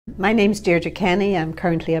My name's Deirdre Kenny. I'm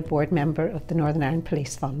currently a board member of the Northern Ireland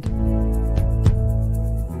Police Fund.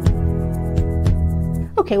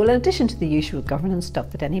 Okay, well, in addition to the usual governance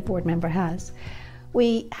stuff that any board member has,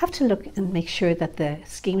 we have to look and make sure that the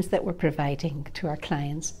schemes that we're providing to our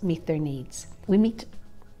clients meet their needs. We meet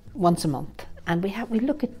once a month and we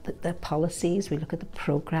look at the policies, we look at the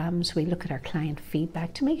programmes, we look at our client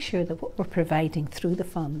feedback to make sure that what we're providing through the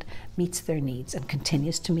fund meets their needs and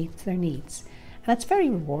continues to meet their needs. And it's very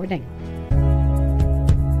rewarding.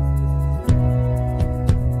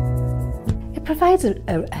 It provides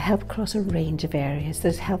a help across a range of areas.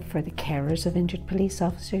 There's help for the carers of injured police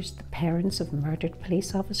officers, the parents of murdered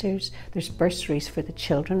police officers. There's bursaries for the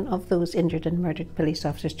children of those injured and murdered police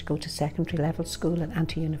officers to go to secondary level school and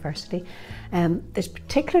to university. There's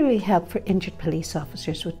particularly help for injured police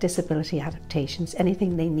officers with disability adaptations,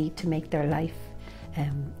 anything they need to make their life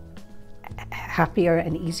happier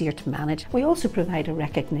and easier to manage. We also provide a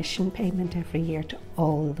recognition payment every year to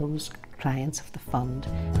all those clients of the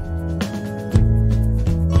fund.